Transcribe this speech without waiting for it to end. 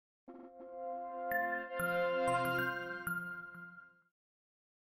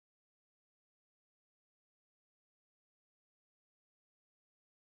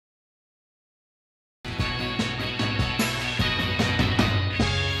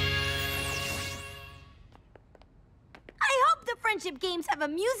friendship games have a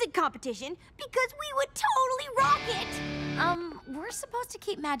music competition because we would totally rock it. We're supposed to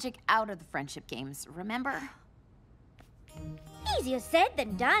keep magic out of the friendship games, remember? Easier said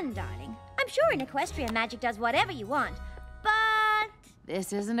than done, darling. I'm sure in Equestria magic does whatever you want, but...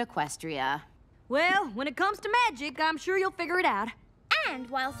 This isn't Equestria. Well, when it comes to magic, I'm sure you'll figure it out. And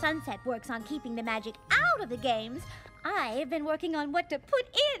while Sunset works on keeping the magic out of the games, I have been working on what to put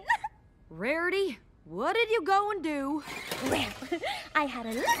in. Rarity, what did you go and do? Well, I had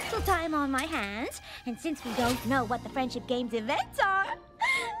a little time on my hands, and since we don't know what the Friendship Games events are,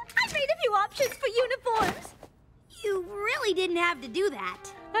 I made a few options for uniforms. You really didn't have to do that.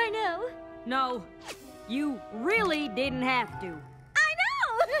 I know. No, you really didn't have to.